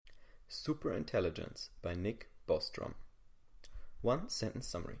Superintelligence by Nick Bostrom. One sentence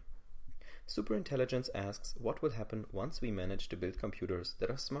summary. Superintelligence asks what will happen once we manage to build computers that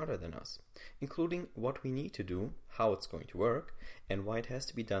are smarter than us, including what we need to do, how it's going to work, and why it has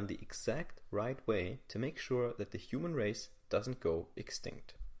to be done the exact right way to make sure that the human race doesn't go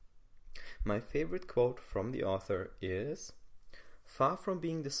extinct. My favorite quote from the author is, "Far from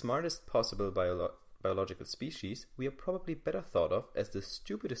being the smartest possible biological species, we are probably better thought of as the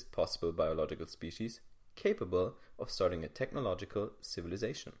stupidest possible biological species capable of starting a technological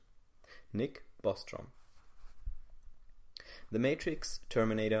civilization." Nick Bostrom. The Matrix,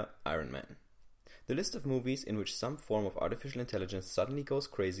 Terminator, Iron Man. The list of movies in which some form of artificial intelligence suddenly goes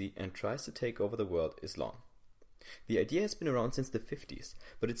crazy and tries to take over the world is long. The idea has been around since the 50s,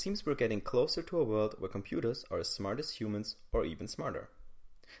 but it seems we're getting closer to a world where computers are as smart as humans or even smarter.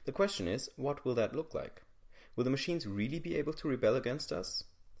 The question is, what will that look like? Will the machines really be able to rebel against us?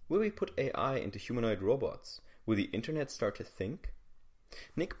 Will we put AI into humanoid robots? Will the internet start to think?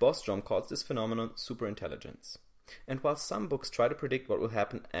 Nick Bostrom calls this phenomenon superintelligence. And while some books try to predict what will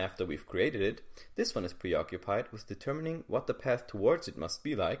happen after we've created it, this one is preoccupied with determining what the path towards it must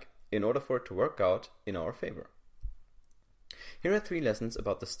be like in order for it to work out in our favor. Here are 3 lessons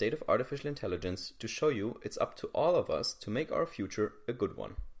about the state of artificial intelligence to show you it's up to all of us to make our future a good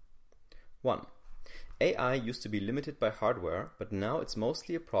one. 1. AI used to be limited by hardware, but now it's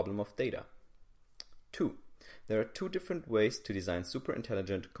mostly a problem of data. 2. There are 2 different ways to design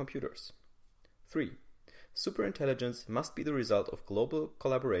superintelligent computers. 3. Superintelligence must be the result of global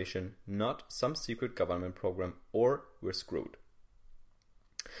collaboration, not some secret government program, or we're screwed.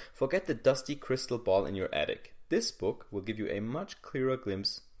 Forget the dusty crystal ball in your attic. This book will give you a much clearer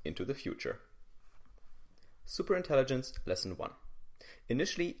glimpse into the future. Superintelligence Lesson 1.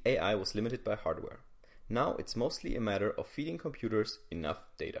 Initially, AI was limited by hardware. Now it's mostly a matter of feeding computers enough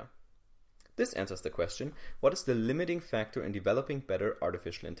data. This answers the question, what is the limiting factor in developing better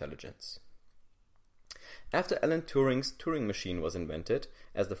artificial intelligence? After Alan Turing's Turing machine was invented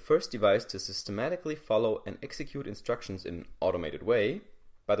as the first device to systematically follow and execute instructions in an automated way,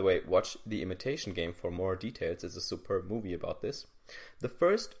 by the way, watch The Imitation Game for more details, it's a superb movie about this, the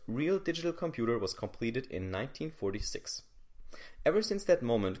first real digital computer was completed in 1946. Ever since that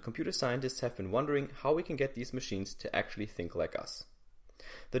moment, computer scientists have been wondering how we can get these machines to actually think like us.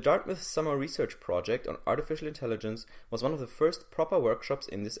 The Dartmouth Summer Research Project on Artificial Intelligence was one of the first proper workshops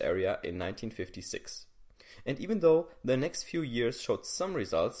in this area in 1956. And even though the next few years showed some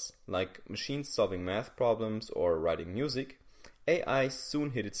results, like machines solving math problems or writing music, AI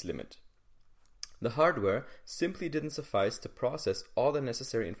soon hit its limit. The hardware simply didn't suffice to process all the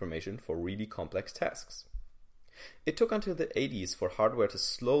necessary information for really complex tasks. It took until the 80s for hardware to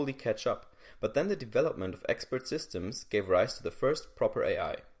slowly catch up, but then the development of expert systems gave rise to the first proper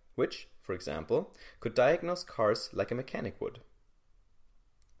AI, which, for example, could diagnose cars like a mechanic would.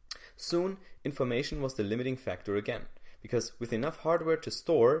 Soon, information was the limiting factor again, because with enough hardware to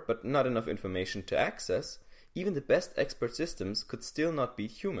store but not enough information to access, even the best expert systems could still not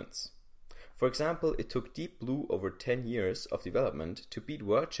beat humans. For example, it took Deep Blue over 10 years of development to beat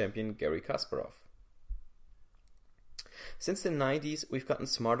world champion Garry Kasparov. Since the 90s, we've gotten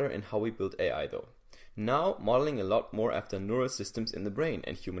smarter in how we build AI though, now modeling a lot more after neural systems in the brain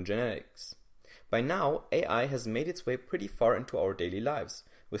and human genetics. By now, AI has made its way pretty far into our daily lives,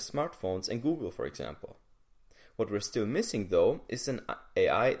 with smartphones and Google, for example. What we're still missing, though, is an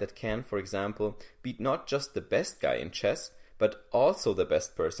AI that can, for example, beat not just the best guy in chess, but also the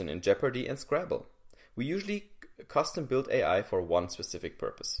best person in Jeopardy and Scrabble. We usually custom build AI for one specific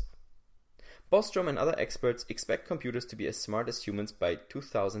purpose. Bostrom and other experts expect computers to be as smart as humans by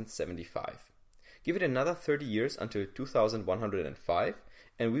 2075. Give it another 30 years until 2105,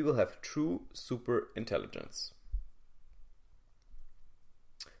 and we will have true superintelligence.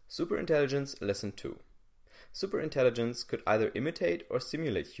 Superintelligence Lesson 2. Superintelligence could either imitate or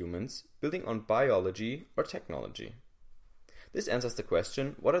simulate humans, building on biology or technology. This answers the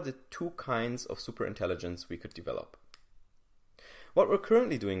question, what are the 2 kinds of superintelligence we could develop? What we're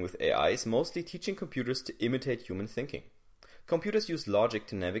currently doing with AI is mostly teaching computers to imitate human thinking. Computers use logic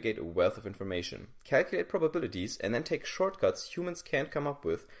to navigate a wealth of information, calculate probabilities, and then take shortcuts humans can't come up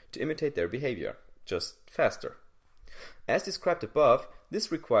with to imitate their behavior, just faster. As described above, this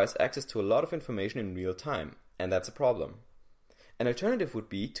requires access to a lot of information in real time, and that's a problem. An alternative would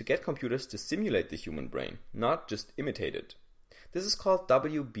be to get computers to simulate the human brain, not just imitate it. This is called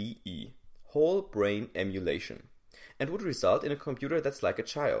WBE, whole brain emulation, and would result in a computer that's like a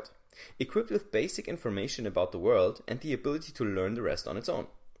child, equipped with basic information about the world and the ability to learn the rest on its own.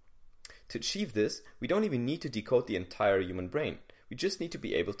 To achieve this, we don't even need to decode the entire human brain. We just need to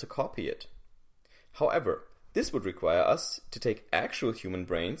be able to copy it. However, this would require us to take actual human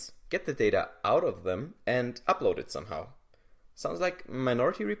brains, get the data out of them, and upload it somehow. Sounds like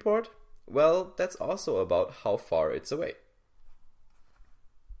Minority Report? Well, that's also about how far it's away.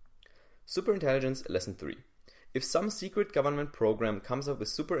 Superintelligence Lesson 3. If some secret government program comes up with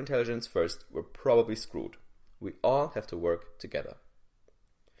superintelligence first, we're probably screwed. We all have to work together.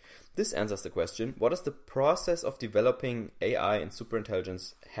 This answers the question, what does the process of developing AI and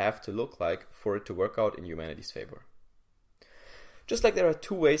superintelligence have to look like for it to work out in humanity's favor? Just like there are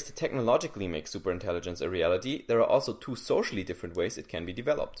two ways to technologically make superintelligence a reality, there are also two socially different ways it can be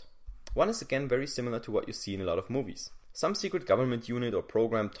developed. One is again very similar to what you see in a lot of movies. Some secret government unit or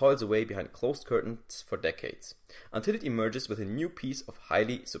program toils away behind closed curtains for decades, until it emerges with a new piece of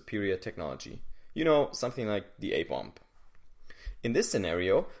highly superior technology. You know, something like the A-bomb. In this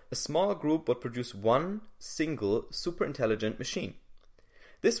scenario, a small group would produce one single superintelligent machine.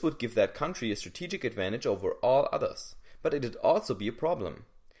 This would give that country a strategic advantage over all others, but it would also be a problem.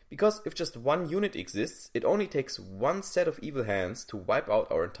 Because if just one unit exists, it only takes one set of evil hands to wipe out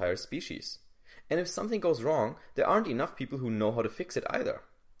our entire species. And if something goes wrong, there aren't enough people who know how to fix it either.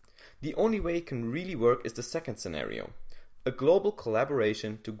 The only way it can really work is the second scenario. A global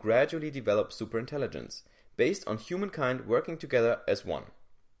collaboration to gradually develop superintelligence, based on humankind working together as one.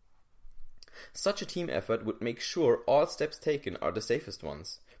 Such a team effort would make sure all steps taken are the safest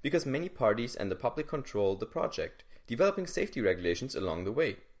ones, because many parties and the public control the project, developing safety regulations along the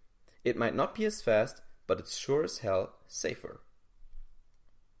way. It might not be as fast, but it's sure as hell safer.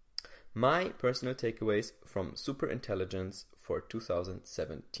 My personal takeaways from Superintelligence for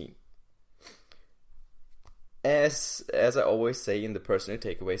 2017. As I always say in the personal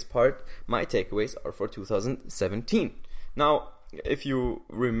takeaways part, my takeaways are for 2017. Now, if you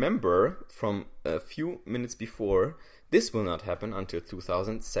remember from a few minutes before, this will not happen until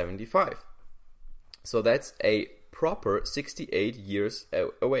 2075. So that's a proper 68 years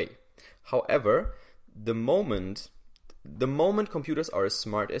away. However, the moment computers are as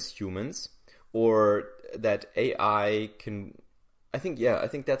smart as humans, or that AI can, I think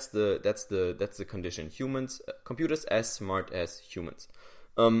that's the condition. Computers as smart as humans,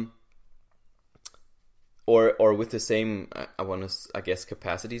 or with the same, I guess,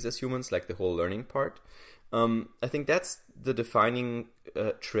 capacities as humans, like the whole learning part. I think that's the defining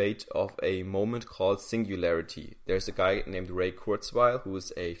trait of a moment called singularity. There's a guy named Ray Kurzweil who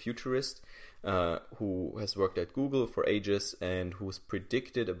is a futurist who has worked at Google for ages and who's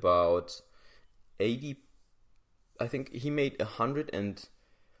predicted about 80. I think he made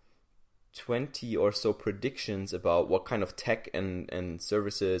 120 or so predictions about what kind of tech and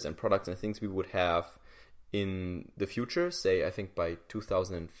services and products and things we would have in the future, say I think by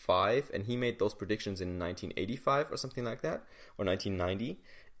 2005, and he made those predictions in 1985 or something like that, or 1990,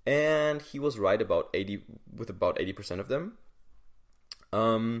 and he was right about 80% of them.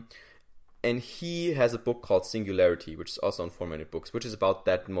 And he has a book called Singularity, which is also on Formatted Books, which is about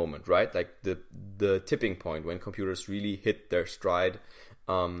that moment, right? Like the tipping point when computers really hit their stride,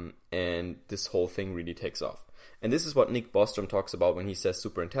 and this whole thing really takes off. And this is what Nick Bostrom talks about when he says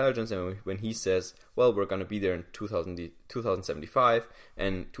superintelligence, and when he says, well, we're going to be there in 2075,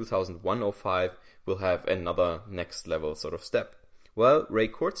 and 2105 we'll have another next level sort of step. Well, Ray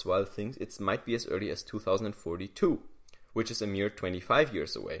Kurzweil thinks it might be as early as 2042, which is a mere 25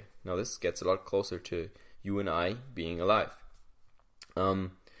 years away. Now this gets a lot closer to you and I being alive. And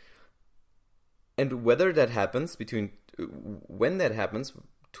whether that happens when that happens,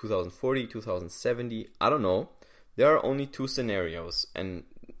 2040, 2070, I don't know. There are only two scenarios, and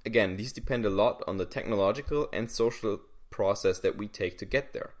again, these depend a lot on the technological and social process that we take to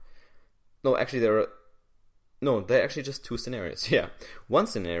get there. They're actually just two scenarios. Yeah. One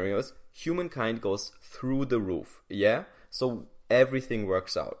scenario is humankind goes through the roof. Yeah. So everything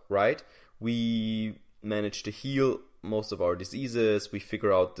works out, right? We manage to heal most of our diseases. We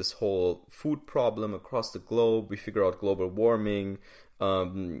figure out this whole food problem across the globe. We figure out global warming.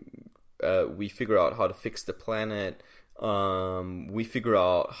 We figure out how to fix the planet. We figure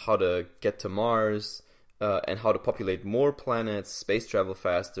out how to get to Mars, and how to populate more planets, space travel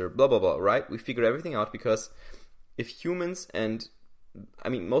faster, blah, blah, blah, right? We figure everything out because if humans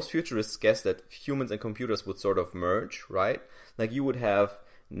most futurists guess that humans and computers would sort of merge, right? Like you would have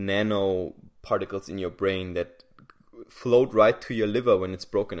nano particles in your brain that float right to your liver when it's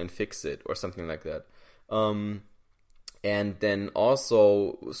broken and fix it, or something like that. And then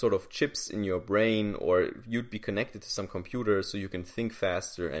also sort of chips in your brain, or you'd be connected to some computer so you can think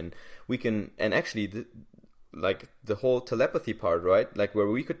faster, and like the whole telepathy part, right? Like where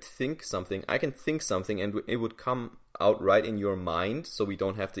we could think something, I can think something and it would come out right in your mind, so we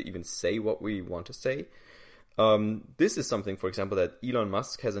don't have to even say what we want to say. This is something, for example, that Elon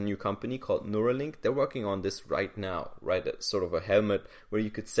Musk has a new company called Neuralink. They're working on this right now, right? Sort of a helmet where you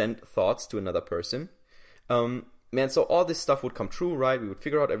could send thoughts to another person. Man, so all this stuff would come true, right? We would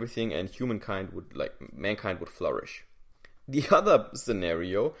figure out everything, and mankind would flourish. The other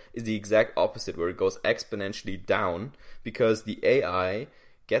scenario is the exact opposite, where it goes exponentially down because the AI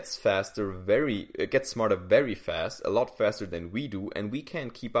gets smarter very fast, a lot faster than we do, and we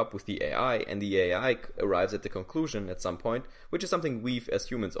can't keep up with the AI, and the AI arrives at the conclusion at some point, which is something we've as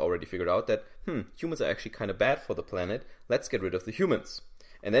humans already figured out, that humans are actually kind of bad for the planet, let's get rid of the humans.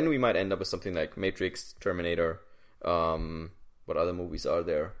 And then we might end up with something like Matrix, Terminator, what other movies are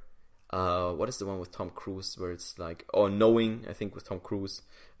there? What is the one with Tom Cruise where it's like, Knowing, I think, with Tom Cruise.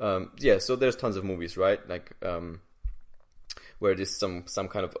 So there's tons of movies, right? Like, where there's some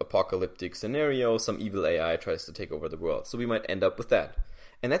kind of apocalyptic scenario, some evil AI tries to take over the world. So we might end up with that.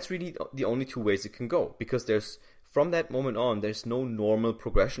 And that's really the only two ways it can go, because from that moment on, there's no normal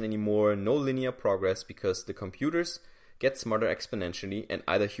progression anymore, no linear progress, because the computers get smarter exponentially, and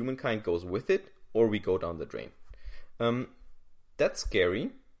either humankind goes with it, or we go down the drain. That's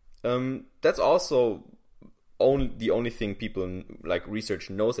scary. That's also the only thing people like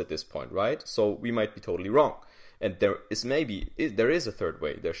research knows at this point, right? So we might be totally wrong. And there is a third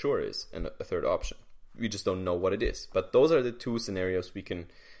way. There sure is, and a third option. We just don't know what it is. But those are the two scenarios we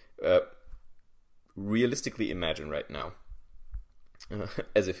can realistically imagine right now.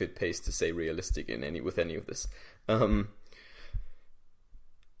 As if it pays to say realistic with any of this. So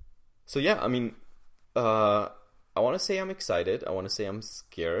yeah, I mean, I want to say I'm excited. I want to say I'm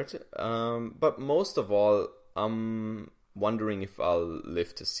scared. But most of all, I'm wondering if I'll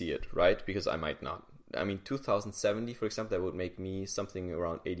live to see it, right? Because I might not. I mean, 2070, for example, that would make me something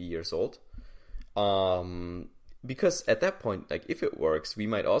around 80 years old. Because at that point, like, if it works, we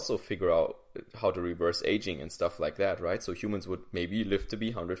might also figure out how to reverse aging and stuff like that, right? So humans would maybe live to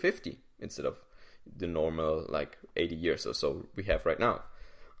be 150 instead of the normal, like, 80 years or so we have right now.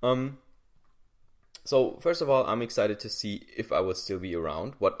 So, first of all, I'm excited to see if I would still be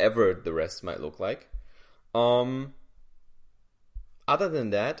around, whatever the rest might look like. Other than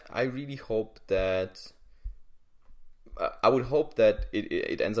that, I really hope that I would hope that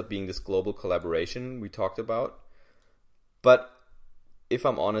it ends up being this global collaboration we talked about. But if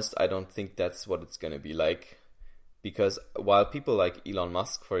I'm honest, I don't think that's what it's going to be like. Because while people like Elon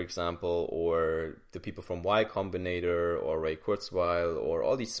Musk, for example, or the people from Y Combinator or Ray Kurzweil or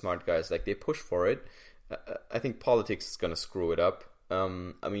all these smart guys, like, they push for it, I think politics is going to screw it up.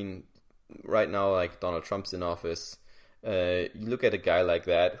 I mean, right now, like, Donald Trump's in office. You look at a guy like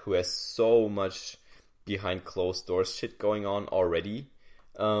that who has so much behind closed doors shit going on already,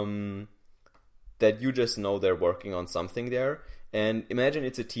 that you just know they're working on something there. And imagine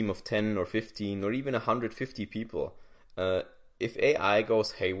it's a team of 10 or 15 or even 150 people. If AI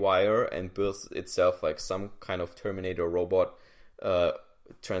goes haywire and builds itself like some kind of Terminator robot,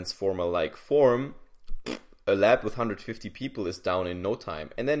 transformer-like form, a lab with 150 people is down in no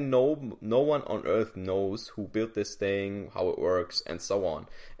time. And then no one on Earth knows who built this thing, how it works, and so on.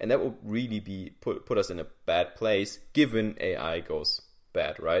 And that would really be put us in a bad place, given AI goes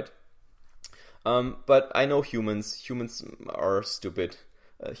bad, right? But I know humans are stupid.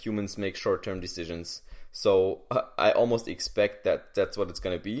 Humans make short-term decisions. So I almost expect that that's what it's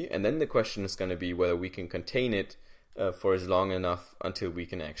going to be. And then the question is going to be whether we can contain it for as long enough until we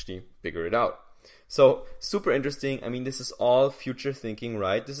can actually figure it out. So, super interesting. I mean, this is all future thinking,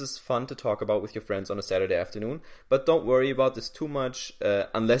 right? This is fun to talk about with your friends on a Saturday afternoon. But don't worry about this too much,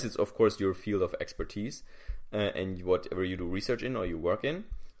 unless it's, of course, your field of expertise and whatever you do research in or you work in.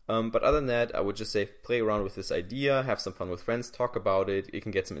 But other than that, I would just say play around with this idea, have some fun with friends, talk about it. You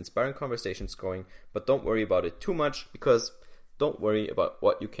can get some inspiring conversations going, but don't worry about it too much, because don't worry about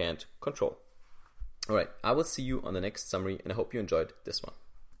what you can't control. Alright, I will see you on the next summary, and I hope you enjoyed this one.